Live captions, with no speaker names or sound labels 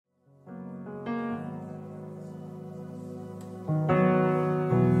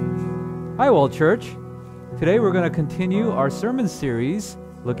Hi, World Church. Today we're going to continue our sermon series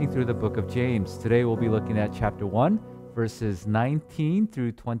looking through the book of James. Today we'll be looking at chapter 1, verses 19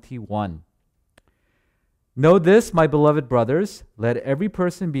 through 21. Know this, my beloved brothers, let every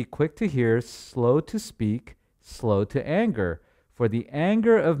person be quick to hear, slow to speak, slow to anger. For the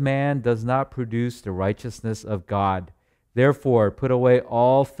anger of man does not produce the righteousness of God. Therefore, put away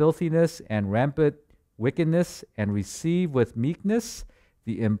all filthiness and rampant wickedness, and receive with meekness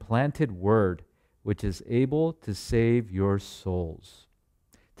the implanted word, which is able to save your souls.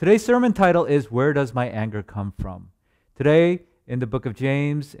 Today's sermon title is, Where Does My Anger Come From? Today, in the book of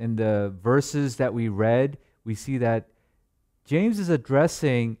James, in the verses that we read, we see that James is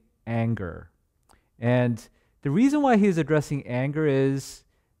addressing anger. And the reason why he is addressing anger is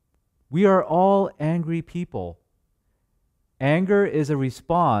we are all angry people. Anger is a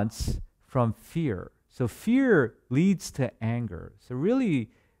response from fear. So fear leads to anger. So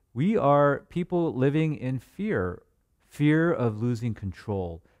really, we are people living in fear. Fear of losing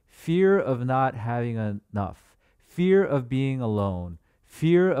control. Fear of not having enough. Fear of being alone.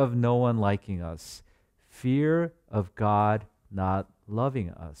 Fear of no one liking us. Fear of God not loving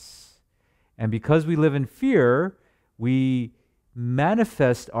us. And because we live in fear, we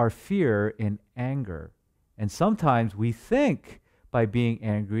manifest our fear in anger. And sometimes we think by being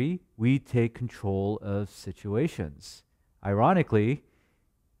angry, we take control of situations. Ironically,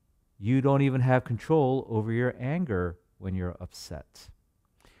 you don't even have control over your anger when you're upset.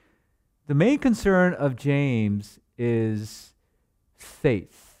 The main concern of James is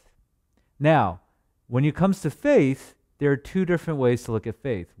faith. Now, when it comes to faith, there are two different ways to look at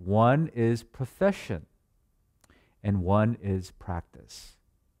faith. One is profession, and one is practice.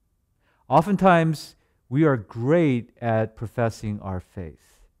 Oftentimes, we are great at professing our faith.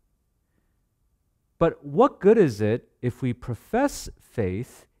 But what good is it if we profess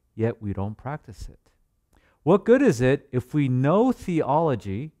faith, yet we don't practice it? What good is it if we know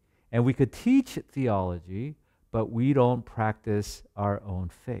theology and we could teach theology, but we don't practice our own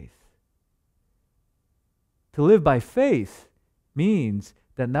faith? To live by faith means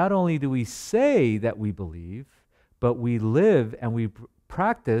that not only do we say that we believe, but we live and we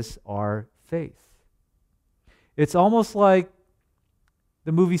practice our faith. It's almost like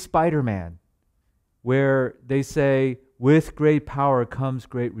the movie Spider-Man, where they say, with great power comes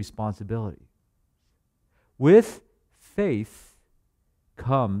great responsibility. With faith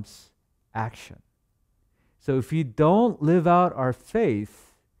comes action. So if you don't live out our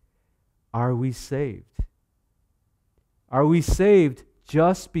faith, are we saved? Are we saved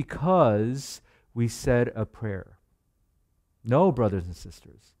just because we said a prayer? No, brothers and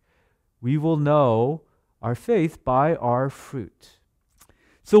sisters. We will know our faith by our fruit.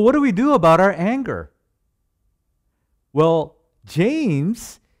 So what do we do about our anger? Well,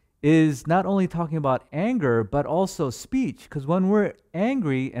 James is not only talking about anger, but also speech. Because when we're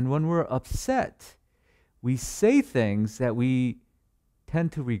angry and when we're upset, we say things that we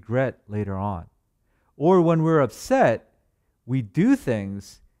tend to regret later on. Or when we're upset, we do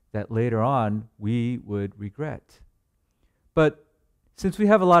things that later on we would regret. But since we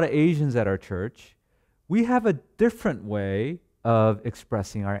have a lot of Asians at our church, we have a different way of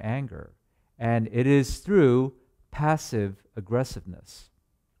expressing our anger, and it is through passive aggressiveness.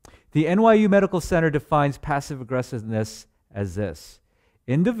 The NYU Medical Center defines passive aggressiveness as this: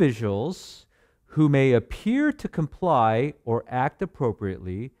 individuals who may appear to comply or act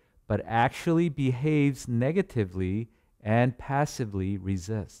appropriately, but actually behaves negatively and passively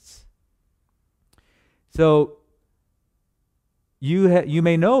resists. So you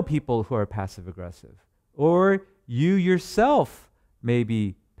may know people who are passive aggressive. Or you yourself may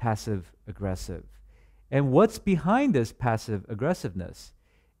be passive aggressive. And what's behind this passive aggressiveness?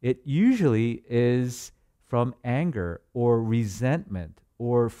 It usually is from anger or resentment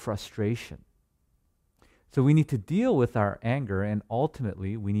or frustration. So we need to deal with our anger, and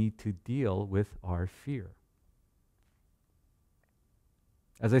ultimately we need to deal with our fear.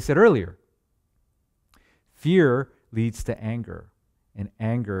 As I said earlier, fear leads to anger, and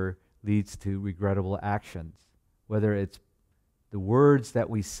anger leads to regrettable actions, whether it's the words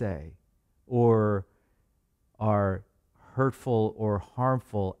that we say or our hurtful or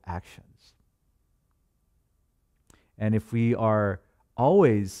harmful actions. And if we are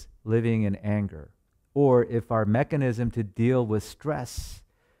always living in anger, or if our mechanism to deal with stress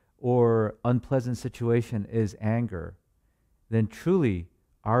or unpleasant situation is anger, then truly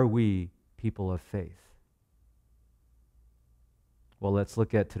are we people of faith? Well, let's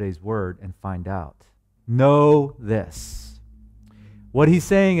look at today's word and find out. Know this. What he's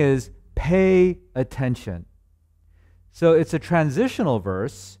saying is pay attention. So it's a transitional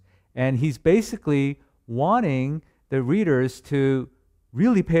verse, And he's basically wanting the readers to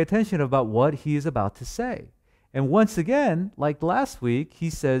really pay attention about what he is about to say. And once again, like last week, he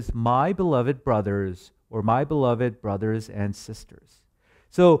says, my beloved brothers, or my beloved brothers and sisters.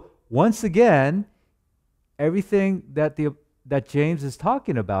 So once again, everything that James is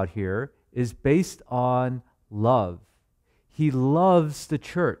talking about here is based on love. He loves the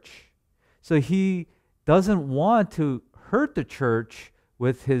church. So he doesn't want to hurt the church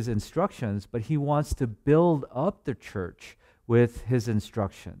with his instructions, but he wants to build up the church with his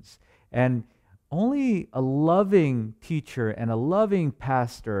instructions. And only a loving teacher and a loving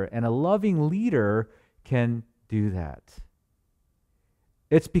pastor and a loving leader can do that.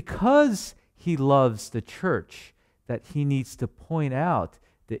 It's because he loves the church that he needs to point out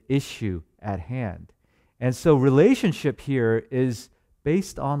the issue at hand. And so relationship here is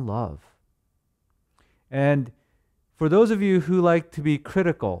based on love. And for those of you who like to be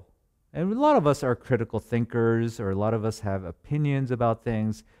critical, and a lot of us are critical thinkers, or a lot of us have opinions about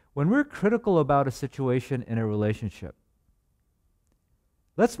things, when we're critical about a situation in a relationship,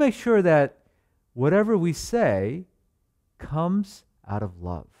 let's make sure that whatever we say comes out of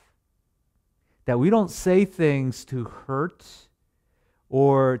love. That we don't say things to hurt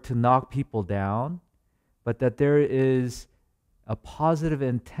or to knock people down, but that there is a positive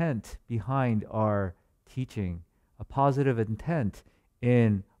intent behind our teaching, a positive intent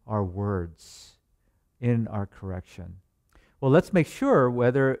in our words, in our correction. Well, let's make sure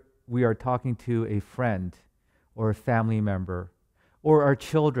whether we are talking to a friend or a family member or our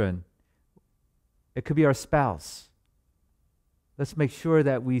children, it could be our spouse. Let's make sure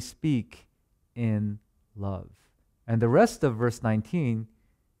that we speak in love. And the rest of verse 19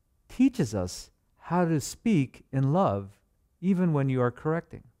 teaches us how to speak in love even when you are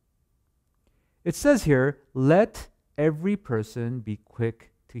correcting. It says here, let every person be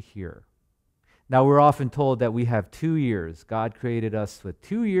quick to hear. Now, we're often told that we have 2 ears. God created us with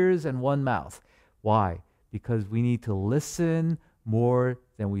 2 ears and 1 mouth. Why? Because we need to listen more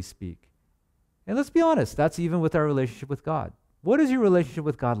than we speak. And let's be honest, that's even with our relationship with God. What is your relationship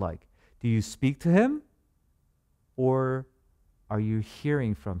with God like? Do you speak to Him? Or are you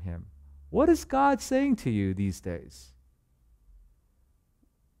hearing from Him? What is God saying to you these days?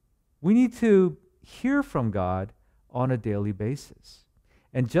 We need to hear from God on a daily basis.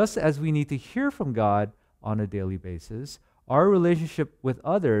 And just as we need to hear from God on a daily basis, our relationship with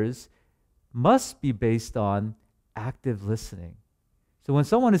others must be based on active listening. So when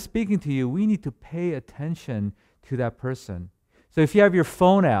someone is speaking to you, we need to pay attention to that person. So if you have your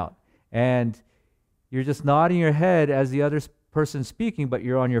phone out and you're just nodding your head as the other person's speaking, but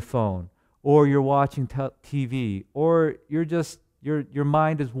you're on your phone, or you're watching TV, or you're just your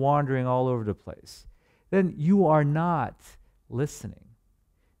mind is wandering all over the place, then you are not listening.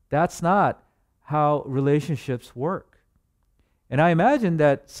 That's not how relationships work. And I imagine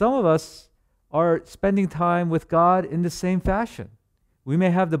that some of us are spending time with God in the same fashion. We may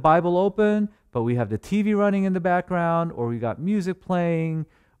have the Bible open, but we have the TV running in the background, or we got music playing,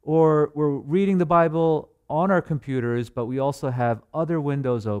 or we're reading the Bible on our computers, but we also have other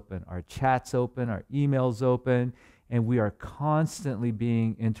windows open, our chats open, our emails open, and we are constantly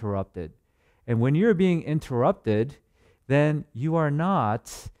being interrupted. And when you're being interrupted, then you are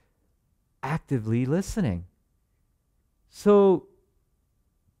not actively listening. So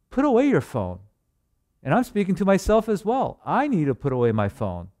put away your phone. And I'm speaking to myself as well. I need to put away my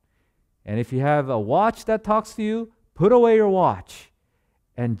phone. And if you have a watch that talks to you, put away your watch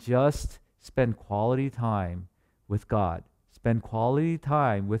and just spend quality time with God. Spend quality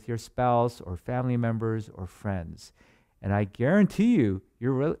time with your spouse or family members or friends. And I guarantee you,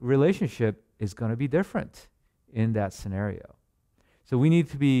 your relationship is going to be different in that scenario. So we need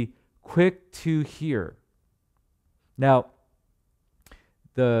to be quick to hear. Now,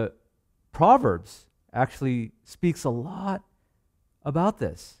 the Proverbs actually speaks a lot about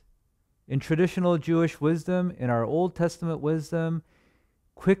this. In traditional Jewish wisdom, in our Old Testament wisdom,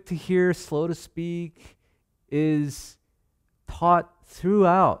 quick to hear, slow to speak is taught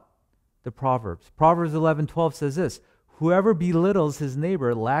throughout the Proverbs. Proverbs 11:12 says this, whoever belittles his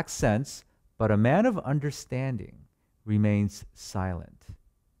neighbor lacks sense, but a man of understanding remains silent,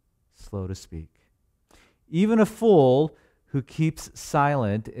 slow to speak. Even a fool who keeps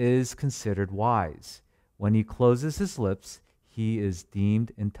silent is considered wise. When he closes his lips, he is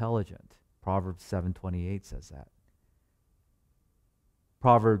deemed intelligent. Proverbs 7:28 says that.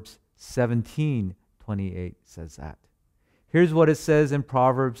 Proverbs 17:28 says that. Here's what it says in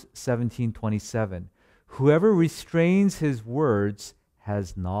Proverbs 17:27. Whoever restrains his words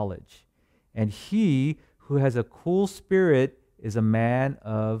has knowledge, and he who has a cool spirit is a man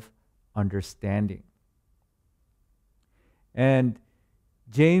of understanding. And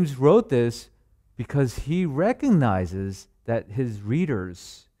James wrote this because he recognizes that his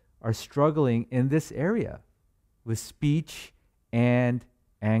readers are struggling in this area with speech and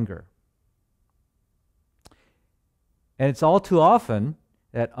anger. And it's all too often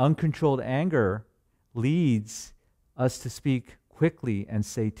that uncontrolled anger leads us to speak quickly and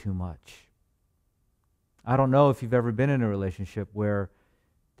say too much. I don't know if you've ever been in a relationship where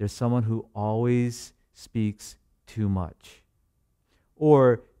there's someone who always speaks too much,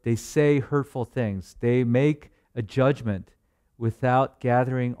 or they say hurtful things. They make a judgment without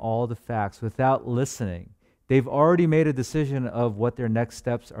gathering all the facts, without listening. They've already made a decision of what their next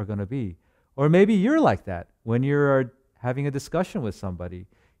steps are going to be. Or maybe you're like that when you're having a discussion with somebody.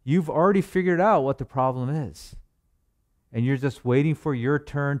 You've already figured out what the problem is, and you're just waiting for your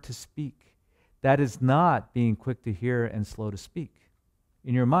turn to speak. That is not being quick to hear and slow to speak.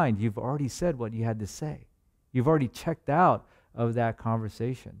 In your mind, you've already said what you had to say. You've already checked out of that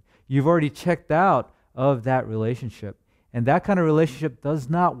conversation. You've already checked out of that relationship. And that kind of relationship does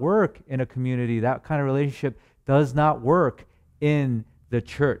not work in a community. That kind of relationship does not work in the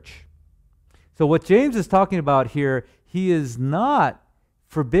church. So what James is talking about here, he is not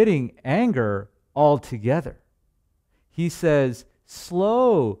forbidding anger altogether. He says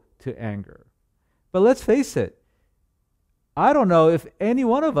slow to anger. But let's face it, I don't know if any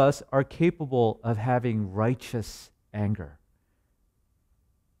one of us are capable of having righteous anger.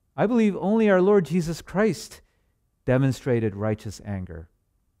 I believe only our Lord Jesus Christ demonstrated righteous anger.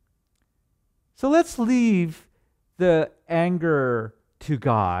 So let's leave the anger to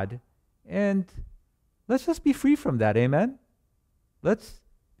God and let's just be free from that. Amen? Let's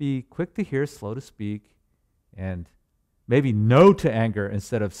be quick to hear, slow to speak, and maybe no to anger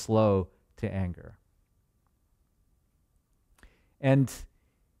instead of slow to anger. And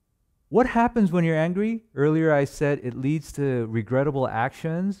what happens when you're angry? Earlier I said it leads to regrettable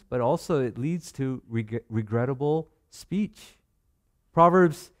actions, but also it leads to regrettable speech.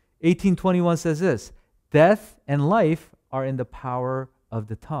 Proverbs 18:21 says this, "Death and life are in the power of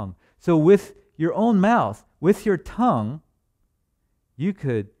the tongue." So with your own mouth, with your tongue, you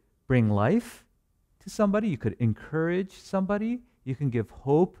could bring life to somebody, you could encourage somebody, you can give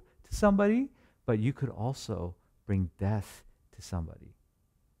hope to somebody, but you could also bring death to somebody.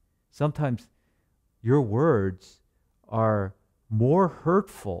 Sometimes your words are more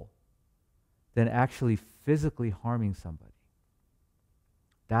hurtful than actually physically harming somebody.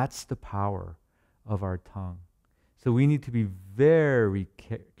 That's the power of our tongue. So we need to be very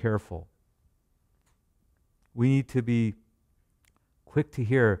careful. We need to be quick to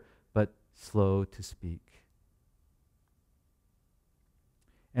hear, but slow to speak.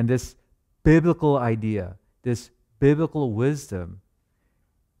 And this biblical idea, this biblical wisdom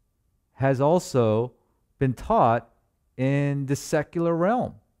has also been taught in the secular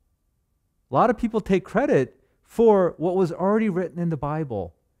realm. A lot of people take credit for what was already written in the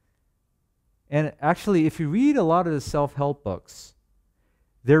Bible. And actually, if you read a lot of the self-help books,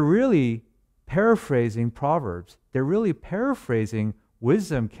 they're really paraphrasing Proverbs. They're really paraphrasing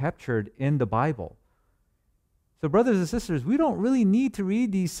wisdom captured in the Bible. So brothers and sisters, we don't really need to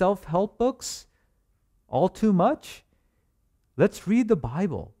read these self-help books all too much. Let's read the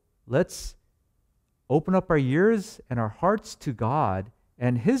Bible. Let's open up our ears and our hearts to God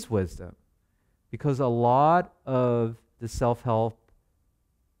and His wisdom, because a lot of the self-help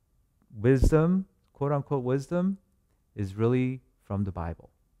wisdom, quote-unquote wisdom, is really from the Bible.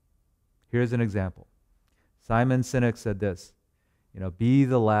 Here's an example. Simon Sinek said this, be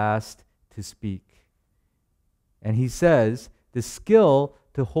the last to speak. And he says, the skill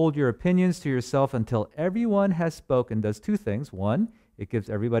to hold your opinions to yourself until everyone has spoken does two things. One, it gives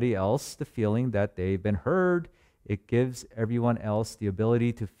everybody else the feeling that they've been heard. It gives everyone else the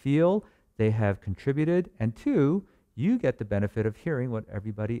ability to feel they have contributed. And two, you get the benefit of hearing what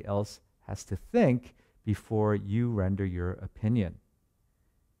everybody else has to think before you render your opinion.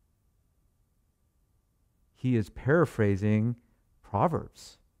 He is paraphrasing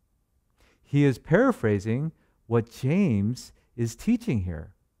Proverbs. He is paraphrasing what James is teaching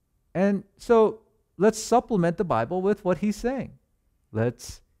here. And so let's supplement the Bible with what he's saying.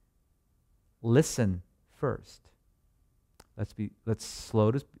 Let's listen first. Let's be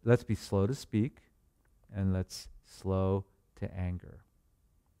slow to speak, and let's slow to anger.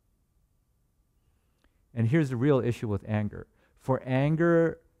 And here's the real issue with anger. For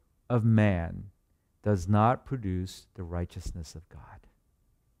anger of man does not produce the righteousness of God.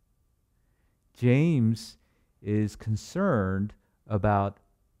 James is concerned about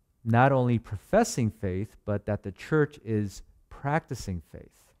not only professing faith, but that the church is practicing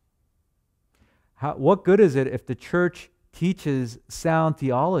faith. What good is it if the church teaches sound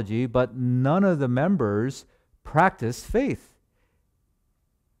theology, but none of the members practice faith?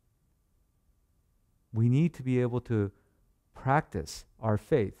 We need to be able to practice our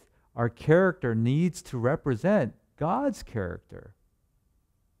faith. Our character needs to represent God's character.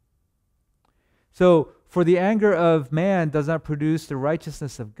 So, for the anger of man does not produce the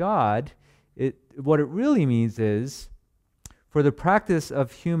righteousness of God, what it really means is, for the practice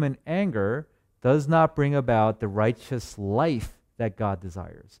of human anger does not bring about the righteous life that God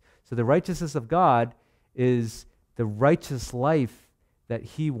desires. So the righteousness of God is the righteous life that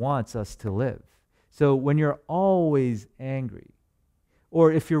He wants us to live. So when you're always angry,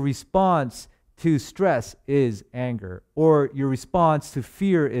 or if your response to stress is anger, or your response to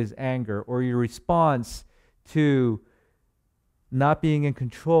fear is anger, or your response to not being in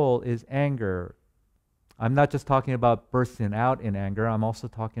control is anger, I'm not just talking about bursting out in anger, I'm also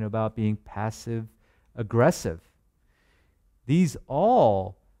talking about being passive aggressive. These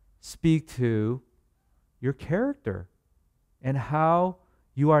all speak to your character and how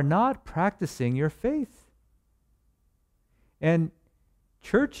you are not practicing your faith. And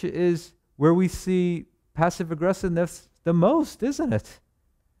church is where we see passive aggressiveness the most, isn't it?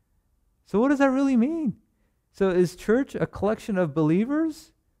 So what does that really mean? So is church a collection of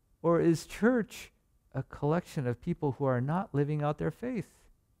believers, or is church a collection of people who are not living out their faith?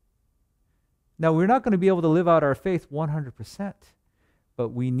 Now, we're not going to be able to live out our faith 100%, but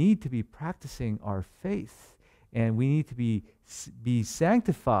we need to be practicing our faith, and we need to be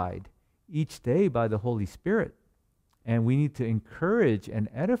sanctified each day by the Holy Spirit, and we need to encourage and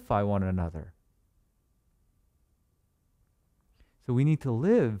edify one another. So we need to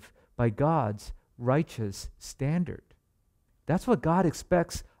live by God's righteous standard. That's what God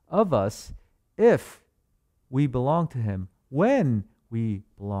expects of us if we belong to Him, when we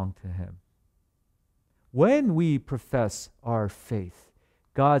belong to Him. When we profess our faith,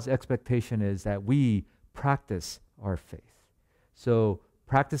 God's expectation is that we practice our faith. So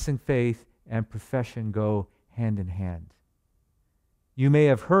practicing faith and profession go hand in hand. You may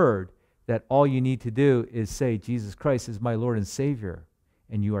have heard that all you need to do is say, Jesus Christ is my Lord and Savior,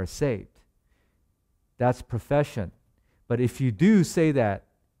 and you are saved. That's profession. But if you do say that,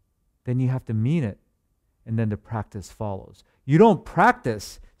 then you have to mean it, and then the practice follows. You don't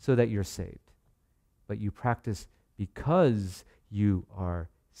practice so that you're saved, but you practice because you are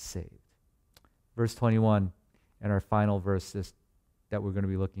saved. Verse 21, and our final verse that we're going to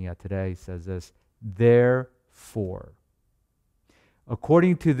be looking at today, says this: therefore,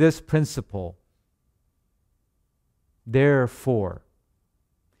 according to this principle, therefore,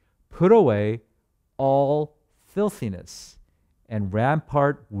 put away all filthiness and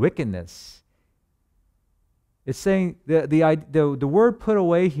rampart wickedness. It's saying the word put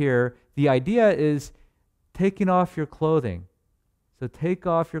away here, the idea is taking off your clothing. So take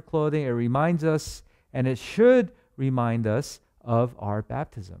off your clothing. It reminds us, and it should remind us of our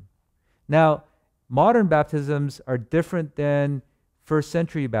baptism. Now, modern baptisms are different than first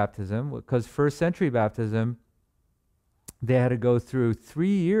century baptism, because first century baptism, they had to go through 3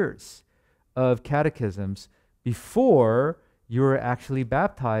 years of catechisms before you were actually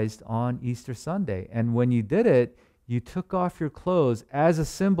baptized on Easter Sunday. And when you did it, you took off your clothes as a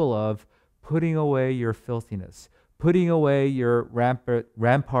symbol of putting away your filthiness, putting away your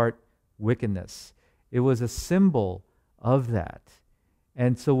rampart wickedness. It was a symbol of that.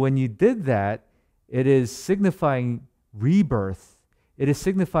 And so when you did that, it is signifying rebirth. It is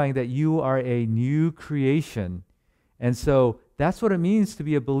signifying that you are a new creation. And so that's what it means to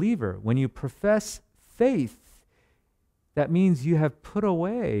be a believer. When you profess faith, that means you have put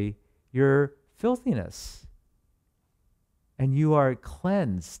away your filthiness and you are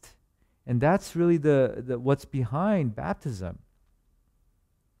cleansed. And that's really the what's behind baptism.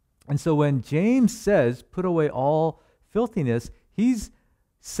 And so when James says, put away all filthiness, he's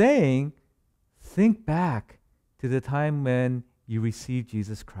saying, think back to the time when you received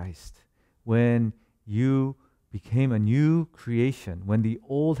Jesus Christ, when you became a new creation, when the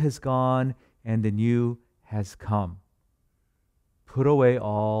old has gone and the new has come. Put away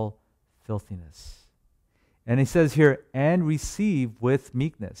all filthiness. And he says here, and receive with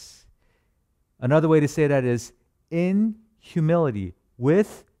meekness. Another way to say that is in humility,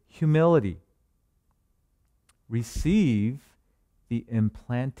 with humility. Receive the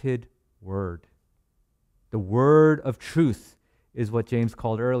implanted word. The word of truth is what James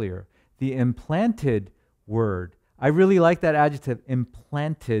called earlier. The implanted word. I really like that adjective,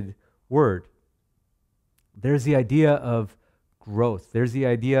 implanted word. There's the idea of growth. There's the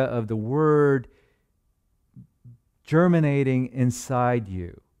idea of the word germinating inside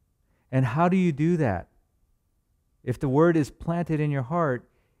you. And how do you do that? If the word is planted in your heart,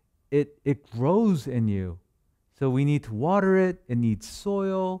 it grows in you. So we need to water it, it needs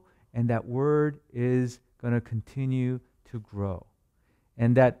soil, and that word is going to continue to grow.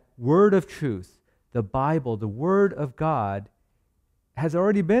 And that word of truth, the Bible, the word of God, has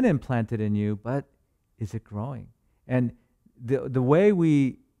already been implanted in you, but is it growing? And the way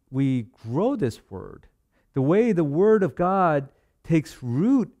we grow this word, the way the word of God takes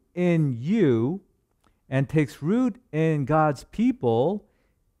root in you and takes root in God's people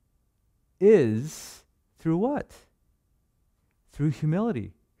is through what? Through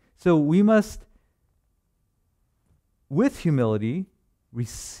humility. So we must, with humility,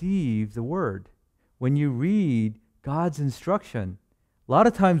 receive the word. When you read God's instruction, a lot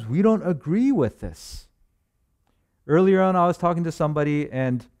of times we don't agree with this. Earlier on, I was talking to somebody,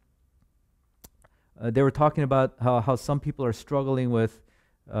 and they were talking about how some people are struggling with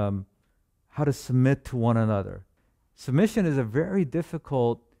how to submit to one another. Submission is a very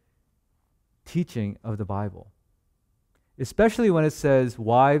difficult teaching of the Bible, especially when it says,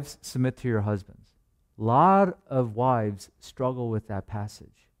 wives, submit to your husbands. A lot of wives struggle with that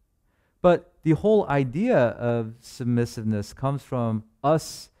passage. But the whole idea of submissiveness comes from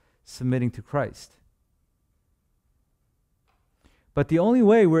us submitting to Christ. But the only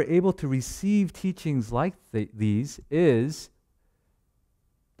way we're able to receive teachings like these is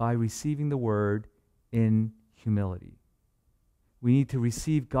by receiving the word in humility. We need to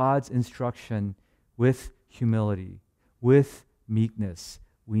receive God's instruction with humility, with meekness.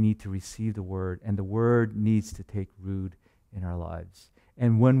 We need to receive the word, and the word needs to take root in our lives.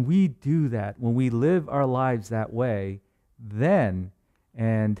 And when we do that, when we live our lives that way, then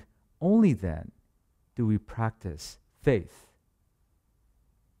and only then do we practice faith.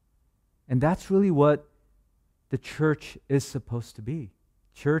 And that's really what the church is supposed to be.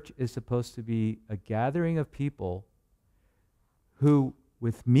 Church is supposed to be a gathering of people who,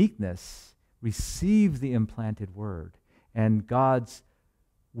 with meekness, receive the implanted word. And God's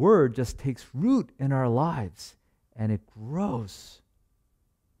word just takes root in our lives, and it grows.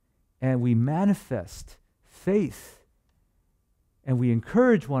 And we manifest faith, and we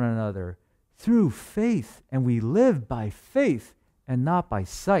encourage one another through faith, and we live by faith and not by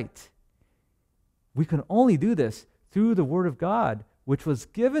sight. We can only do this through the word of God, which was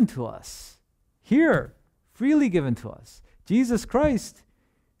given to us here, freely given to us. Jesus Christ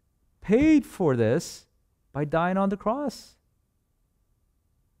paid for this by dying on the cross.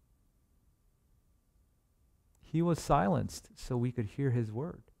 He was silenced so we could hear his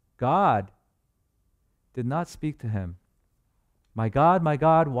word. God did not speak to him. My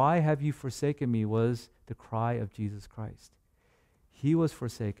God, why have you forsaken me?" was the cry of Jesus Christ. He was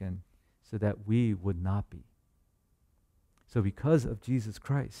forsaken so that we would not be. So because of Jesus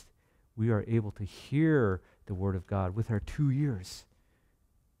Christ, we are able to hear the word of God with our 2 ears.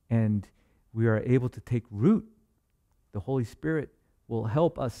 And we are able to take root. The Holy Spirit will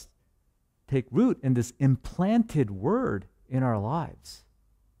help us take root in this implanted word in our lives.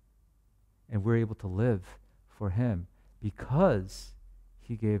 And we're able to live for him because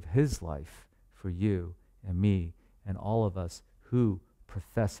he gave his life for you and me and all of us who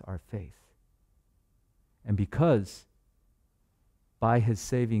profess our faith. And because by his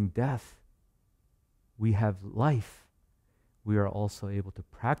saving death we have life, we are also able to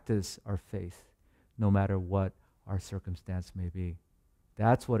practice our faith no matter what our circumstance may be.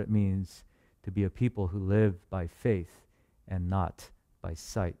 That's what it means to be a people who live by faith and not by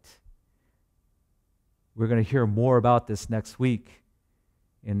sight. We're going to hear more about this next week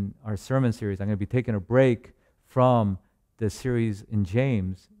in our sermon series. I'm going to be taking a break from the series in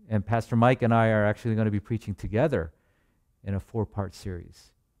James, and Pastor Mike and I are actually going to be preaching together in a 4-part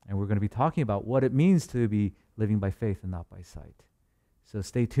series. And we're going to be talking about what it means to be living by faith and not by sight. So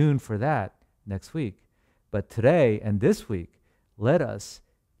stay tuned for that next week. But today and this week, let us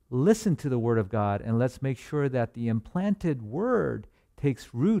listen to the Word of God, and let's make sure that the implanted Word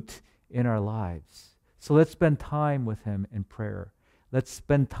takes root in our lives. So let's spend time with him in prayer. Let's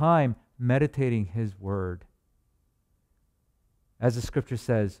spend time meditating his Word. As the scripture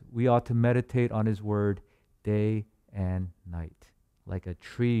says, we ought to meditate on his word day and night, like a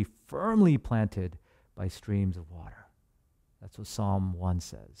tree firmly planted by streams of water. That's what Psalm 1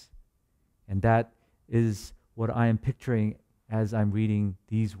 says. And that is what I am picturing as I'm reading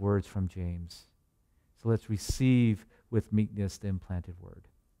these words from James. So let's receive with meekness the implanted word.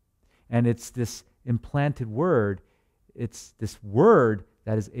 And it's this implanted word, it's this word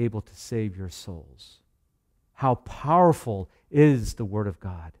that is able to save your souls. How powerful is the Word of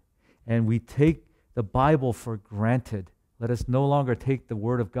God. And we take the Bible for granted, Let us no longer take the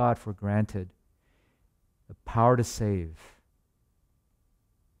Word of God for granted. The power to save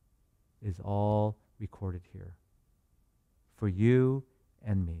is all recorded here for you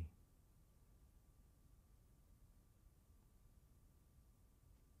and me.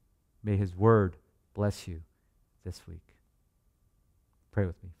 May His Word bless you this week. Pray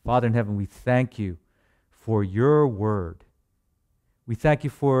with me. Father in heaven, we thank you for your Word. We thank you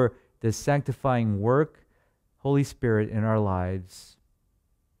for the sanctifying work, Holy Spirit, in our lives.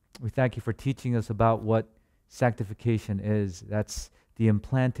 We thank you for teaching us about what sanctification is. That's the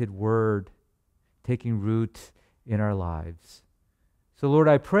implanted Word taking root in our lives. So, Lord,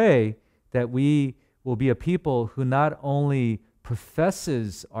 I pray that we will be a people who not only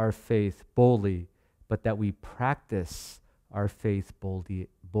professes our faith boldly, but that we practice our faith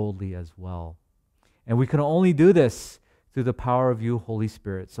boldly as well. And we can only do this through the power of you, Holy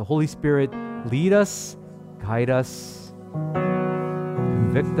Spirit. So, Holy Spirit, lead us, guide us,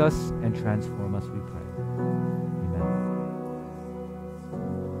 convict us, and transform us, we pray.